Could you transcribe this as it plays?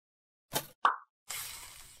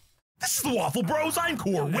Yes, the Waffle Bros, I'm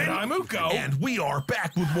Corwin. And I'm Uko. And we are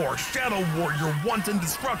back with more Shadow Warrior Wanton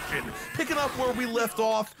Destruction. Picking up where we left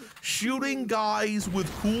off, shooting guys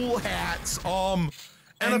with cool hats, and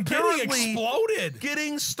getting exploded.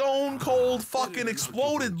 Getting stone cold fucking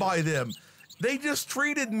exploded by them. They just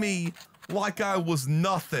treated me like I was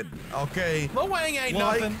nothing, okay? Wang ain't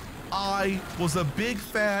like nothing. I was a big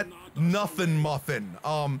fat nothing muffin.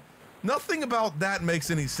 Nothing about that makes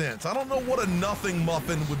any sense. I don't know what a nothing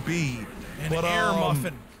muffin would be. An air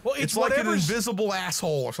muffin. Well, it's like an invisible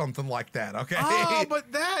asshole or something like that, okay? Oh,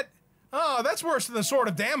 but that's worse than the Sword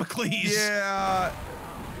of Damocles. Yeah,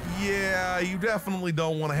 you definitely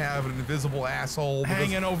don't want to have an invisible asshole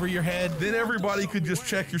hanging over your head. Then everybody could just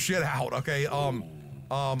check your shit out, okay?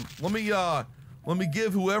 Let me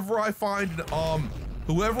give whoever I find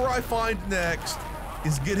next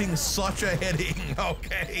is getting such a heading,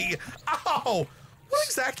 okay? Ow! What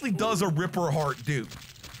exactly does a Ripper Heart do?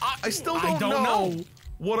 I still don't know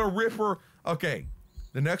what a Ripper... Okay,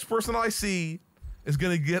 the next person I see is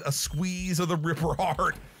gonna get a squeeze of the Ripper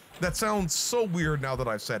Heart. That sounds so weird now that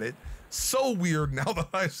I've said it. So weird now that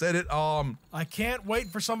I've said it. I can't wait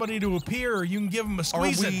for somebody to appear, or you can give them a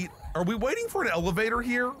squeeze. Are we waiting for an elevator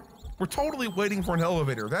here? We're totally waiting for an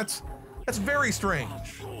elevator. That's very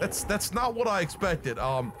strange. That's not what I expected.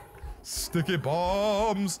 Sticky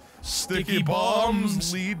bombs. Sticky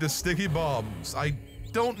bombs lead to sticky bombs. I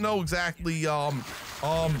don't know exactly, I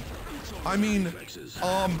mean,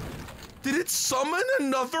 did it summon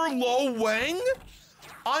another low Wang?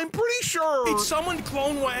 I'm pretty sure it summoned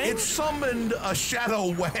Clone Wang? It summoned a Shadow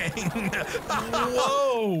Wang.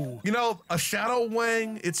 Whoa. You know, a Shadow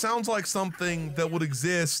Wang, it sounds like something that would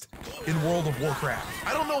exist in World of Warcraft.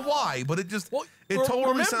 I don't know why, but it just, it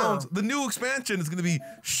totally sounds, the new expansion is gonna be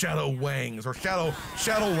Shadow Wangs or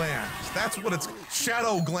Shadowlands. That's what it's,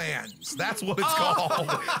 Shadow Glands. That's what it's called.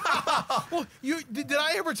 Well, did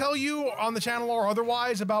I ever tell you on the channel or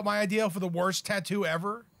otherwise about my idea for the worst tattoo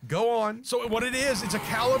ever? Go on. So what it is, it's a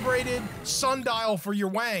calibrated sundial for your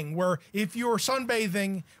Wang, where if you're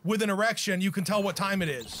sunbathing with an erection, you can tell what time it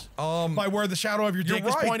is. By where the shadow of your dick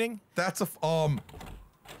is pointing. That's a,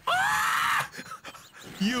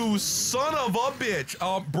 you son of a bitch.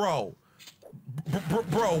 Bro,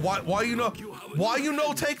 why you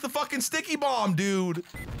know take the fucking sticky bomb, dude?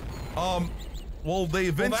 Well, they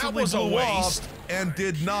eventually blew up and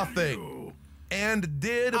did nothing. And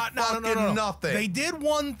did fucking nothing. They did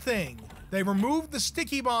one thing. They removed the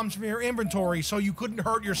sticky bombs from your inventory so you couldn't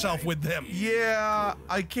hurt yourself with them. Yeah,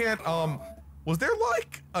 I can't, was there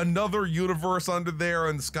like another universe under there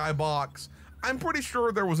in the skybox? I'm pretty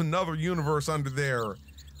sure there was another universe under there,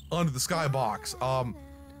 under the skybox.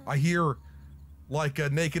 I hear like a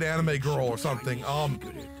naked anime girl or something.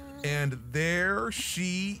 And there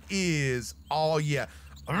she is. Oh yeah.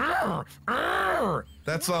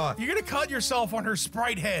 That's you're gonna cut yourself on her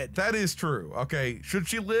sprite head. That is true. Okay, should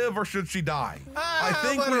she live or should she die? I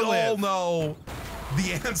think we all know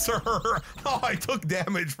the answer. Oh, I took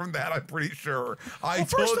damage from that, I'm pretty sure.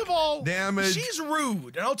 First of all, damage. She's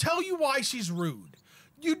rude, and I'll tell you why she's rude.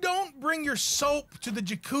 You don't bring your soap to the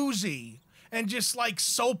jacuzzi and just like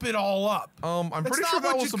soap it all up. I'm pretty sure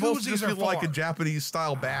that was supposed to just be like a Japanese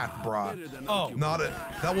style bath, bruh. Oh,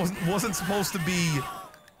 that wasn't supposed to be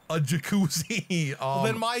a jacuzzi. Well,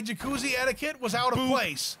 then my jacuzzi etiquette was out of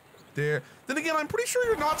place. There. Then again, I'm pretty sure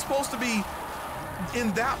you're not supposed to be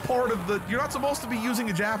in that part of the. You're not supposed to be using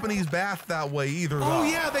a Japanese bath that way either. Oh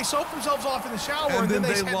yeah, they soap themselves off in the shower, and then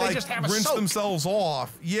they just have a rinse soap. themselves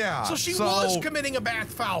off. Yeah. So she was committing a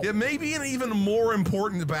bath foul. It may be an even more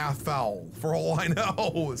important bath foul, for all I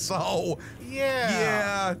know. So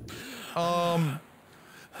yeah.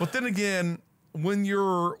 But then again, when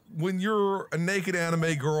you're a naked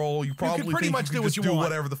anime girl, you probably think you can just do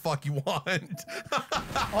whatever the fuck you want.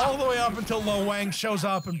 All the way up until Lo Wang shows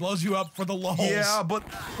up and blows you up for the lulz. Yeah, but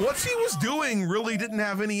what she was doing really didn't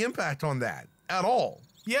have any impact on that at all.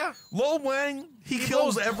 Yeah. Lo Wang, he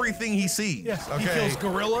kills everything he sees. Yes, okay? He kills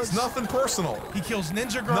gorillas. It's nothing personal. He kills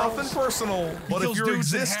ninja girls. Nothing personal, but if you're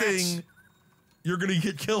existing, you're gonna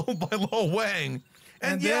get killed by Lo Wang.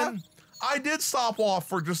 And yeah, I did stop off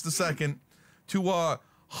for just a second to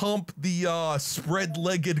hump the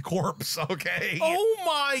spread-legged corpse, okay? Oh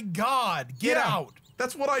my god, get out.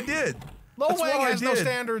 That's what I did. Lo Wang has no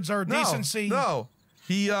standards or decency. No.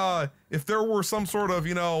 He, if there were some sort of,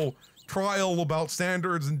 you know, trial about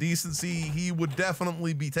standards and decency, he would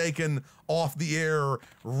definitely be taken off the air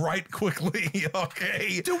right quickly,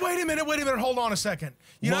 okay? Dude, wait a minute, hold on a second.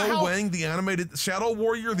 You know how Wang, the animated Shadow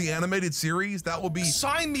Warrior, the animated series, that would be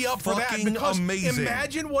sign me up for that, because amazing.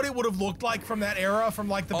 Imagine what it would have looked like from that era, from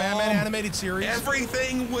like the Batman animated series.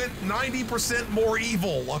 Everything went 90% more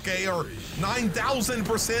evil, okay? Or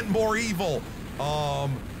 9,000% more evil.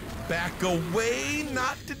 Back away,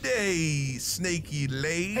 not today, snaky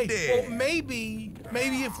lady. Hey, well, maybe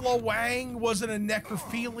if Lo Wang wasn't a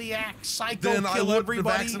necrophiliac psycho, then I kill would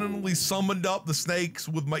everybody. have accidentally summoned up the snakes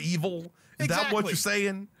with my evil. Is that what you're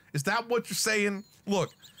saying? Is that what you're saying?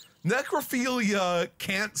 Look, necrophilia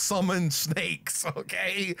can't summon snakes,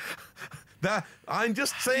 okay? That I'm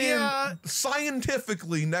just saying,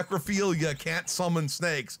 scientifically, necrophilia can't summon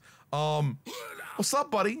snakes. What's up,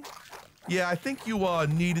 buddy? Yeah, I think you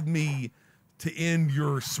needed me to end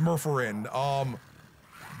your smurfering.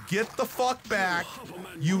 Get the fuck back,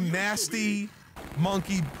 you nasty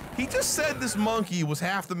monkey. He just said this monkey was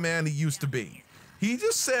half the man he used to be. He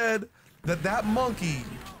just said that monkey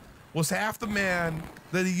was half the man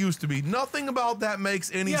that he used to be. Nothing about that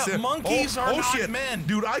makes any sense. Yeah, monkeys are not shit. men.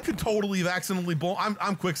 Dude, I could totally have accidentally blown.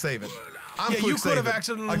 I'm quick saving. You could have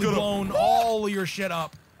accidentally blown all of your shit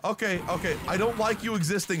up. Okay, I don't like you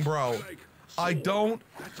existing, bro. I don't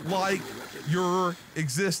like your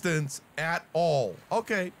existence at all.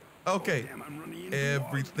 Okay.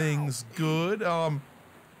 Everything's good.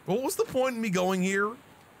 What was the point in me going here?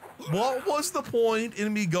 What was the point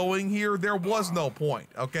in me going here? There was no point,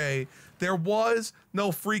 okay? There was no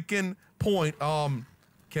freaking point. Can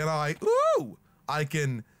I? Ooh! I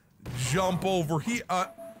can jump over here.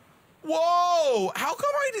 Whoa! How come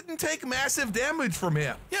I didn't take massive damage from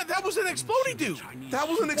him? Yeah, that was an explodey dude. That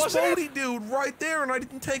was an explodey dude right there, and I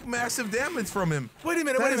didn't take massive damage from him. Wait a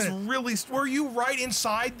minute, That is really... Were you right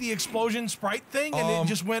inside the explosion sprite thing, and it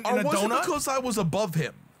just went in a donut? Or was it because I was above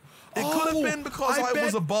him? It could have been because I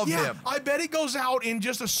was above him. I bet it goes out in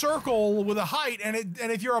just a circle with a height, and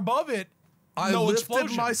if you're above it, I no lifted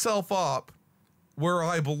explosion. myself up where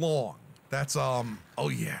I belong. That's oh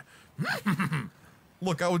yeah.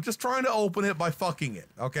 Look, I was just trying to open it by fucking it,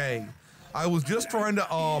 okay? I was just trying to,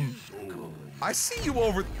 I see you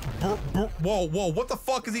over, whoa, what the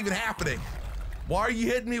fuck is even happening? Why are you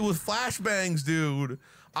hitting me with flashbangs, dude?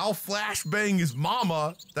 I'll flashbang his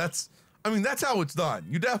mama. I mean, that's how it's done.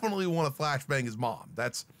 You definitely want to flashbang his mom.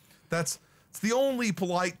 It's the only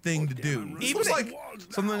polite thing to do. It looks like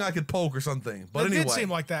something I could poke or something. But anyway. It did seem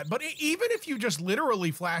like that. But even if you just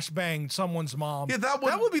literally flashbanged someone's mom, that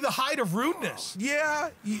would be the height of rudeness. Yeah,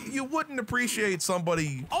 you wouldn't appreciate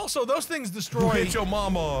somebody. Also, those things destroy. Who hit your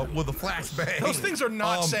mama with a flashbang. Those things are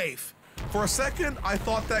not safe. For a second, I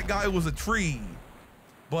thought that guy was a tree,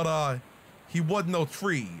 but he wasn't no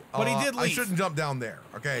tree. But he did leave. I shouldn't jump down there.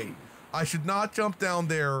 Okay, I should not jump down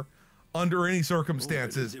there. Under any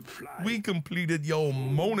circumstances. We completed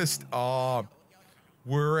Monist.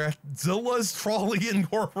 We're at Zilla's Trolley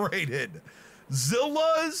Incorporated.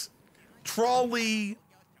 Zilla's Trolley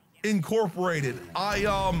Incorporated.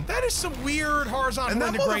 That is some weird horizontal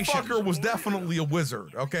integration. And that motherfucker was definitely a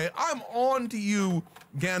wizard, okay? I'm on to you,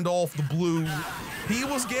 Gandalf the Blue. He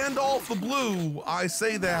was Gandalf the Blue. I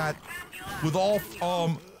say that with all,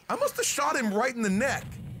 I must have shot him right in the neck.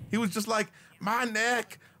 He was just like, my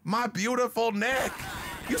neck. My beautiful neck.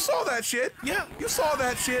 You saw that shit. Yeah. You saw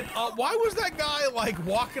that shit. Why was that guy like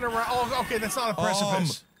walking around? Oh, okay, that's not a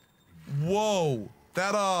precipice. Whoa.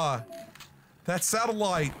 That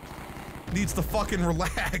satellite needs to fucking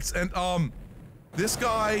relax. And this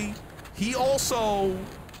guy, he also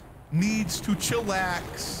needs to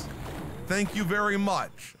chillax. Thank you very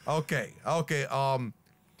much. Okay.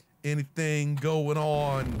 Anything going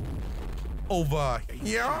on over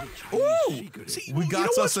here? Ooh! See, we got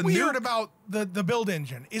us a weird about the build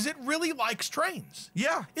engine is it really likes trains.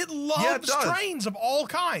 Yeah. It loves trains of all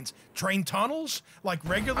kinds. Train tunnels, like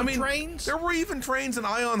regular trains. There were even trains in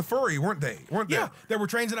Ion Fury, weren't there? Yeah, there were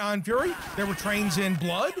trains in Ion Fury. There were trains in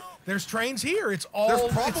Blood. There's trains here. It's all.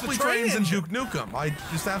 There's probably trains in engine. Duke Nukem. I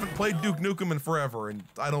just haven't played Duke Nukem in forever, and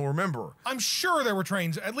I don't remember. I'm sure there were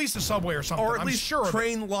trains, at least a subway or something. Or at least sure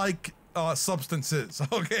train-like substances.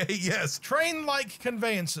 Okay, yes. Train-like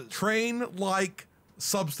conveyances. Train-like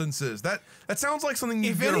substances. That sounds like something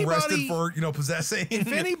you'd get arrested for, possessing.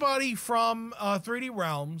 If anybody from 3D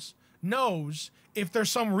Realms knows if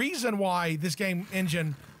there's some reason why this game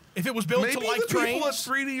engine, if it was built to like trains. Maybe the people at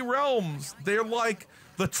 3D Realms, they're like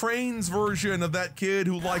the trains version of that kid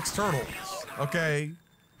who likes turtles. Okay.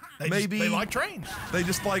 They like trains. They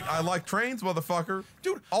just like, I like trains, motherfucker.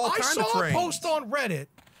 Dude, all I kind of saw trains. a post on Reddit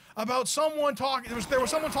about someone talking. There was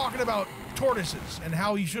someone talking about tortoises and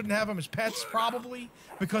how you shouldn't have them as pets, probably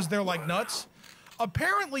because they're like nuts.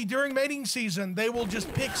 Apparently, during mating season, they will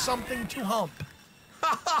just pick something to hump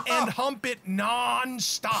and hump it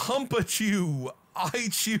non-stop. Hump at you. I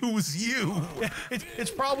choose you.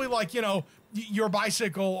 It's probably like, you know, your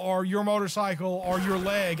bicycle or your motorcycle or your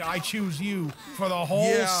leg. I choose you for the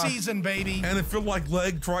whole season, baby. And if your like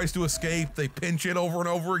leg tries to escape, they pinch it over and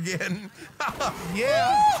over again.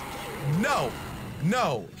 Yeah.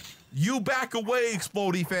 No. You back away,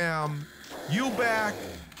 Explodey fam. You back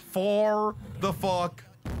far the fuck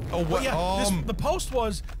away. Well, yeah, the post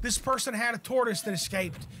was this person had a tortoise that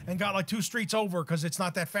escaped and got like 2 streets over because it's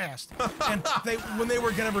not that fast. And when they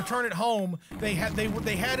were going to return it home, they had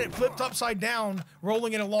it flipped upside down,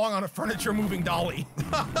 rolling it along on a furniture moving dolly.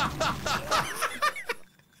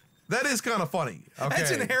 That is kind of funny. Okay.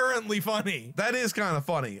 That's inherently funny. That is kind of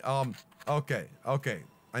funny. Okay.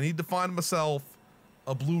 I need to find myself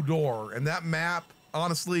a blue door, and that map,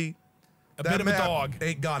 honestly, a bit of a dog.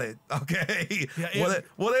 Ain't got it. Okay. Yeah,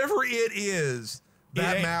 whatever it is,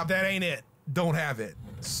 that map that ain't it. Don't have it.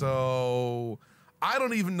 So I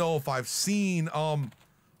don't even know if I've seen.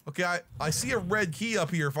 Okay, I see a red key up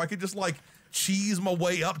here. If I could just like cheese my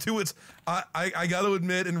way up to it, I got to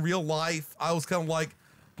admit, in real life, I was kind of like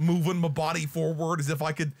moving my body forward as if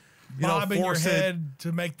I could, bobbing force your head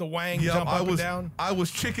to make the Wang jump up and down. I was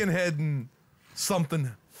chicken heading something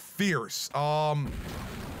fierce.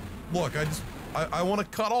 Look, I want to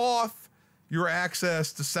cut off your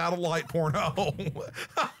access to satellite porno.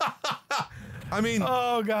 I mean,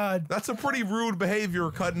 oh God, that's a pretty rude behavior,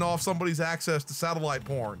 cutting off somebody's access to satellite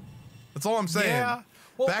porn. That's all I'm saying. Yeah.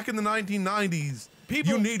 Well, back in the 1990s,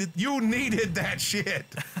 you needed that shit.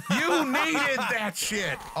 You needed that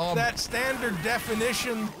shit. That standard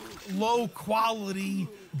definition, low quality,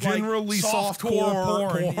 generally like,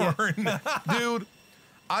 softcore porn. Yeah. Dude,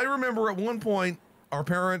 I remember at one point our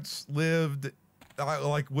parents lived. I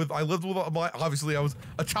lived with obviously I was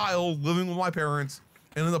a child living with my parents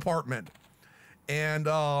in an apartment. And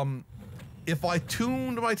if I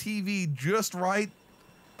tuned my TV just right,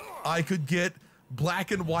 I could get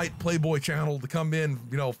black and white Playboy channel to come in,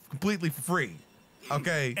 completely for free.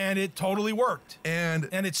 Okay. And it totally worked. And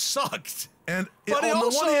it sucked. And on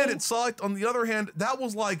the one hand it sucked. On the other hand, that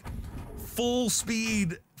was like full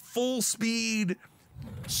speed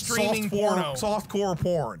streaming porno. Softcore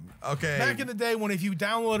porn. Okay. Back in the day when if you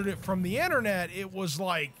downloaded it from the internet, it was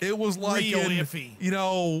like real iffy.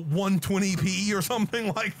 120p or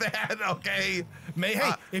something like that. Okay.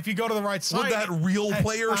 Hey, if you go to the right site. With that real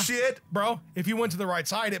player shit. Bro, if you went to the right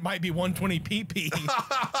site, it might be 120pp.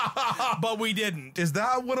 But we didn't. Is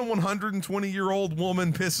that when a 120-year-old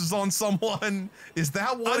woman pisses on someone? Is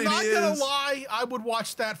that what it is? I'm not gonna lie, I would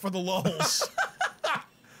watch that for the lulz.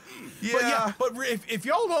 Yeah. But if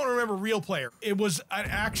y'all don't remember Real Player, it was an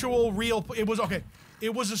actual real. It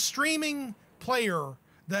was a streaming player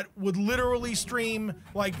that would literally stream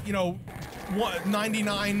 99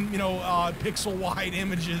 pixel wide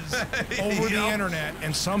images over the internet,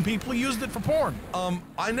 and some people used it for porn.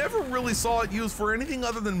 I never really saw it used for anything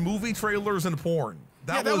other than movie trailers and porn.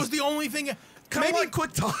 That was the only thing. Kind of like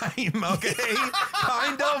QuickTime, okay?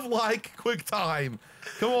 Kind of like QuickTime.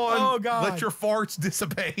 Come on, oh God. Let your farts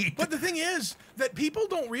dissipate. But the thing is that people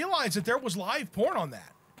don't realize that there was live porn on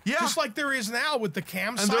that. Yeah. Just like there is now with the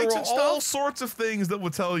cam sites and there were and stuff. all sorts of things that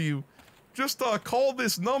would tell you, just call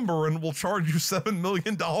this number and we'll charge you $7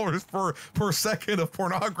 million per second of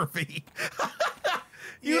pornography.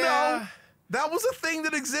 You know, that was a thing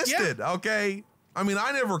that existed, okay? I mean,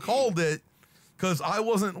 I never called it because I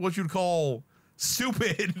wasn't what you'd call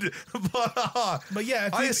stupid, but yeah,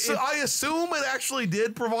 I assume it actually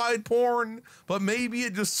did provide porn, but maybe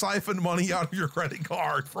it just siphoned money out of your credit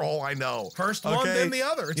card for all I know. First one, then the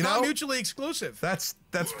other. It's not mutually exclusive. That's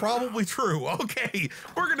probably true. Okay,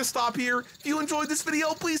 we're gonna stop here. If you enjoyed this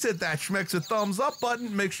video, please hit that schmexa thumbs up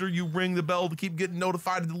button. Make sure you ring the bell to keep getting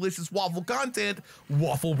notified of delicious waffle content.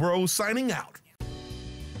 Waffle Bros signing out.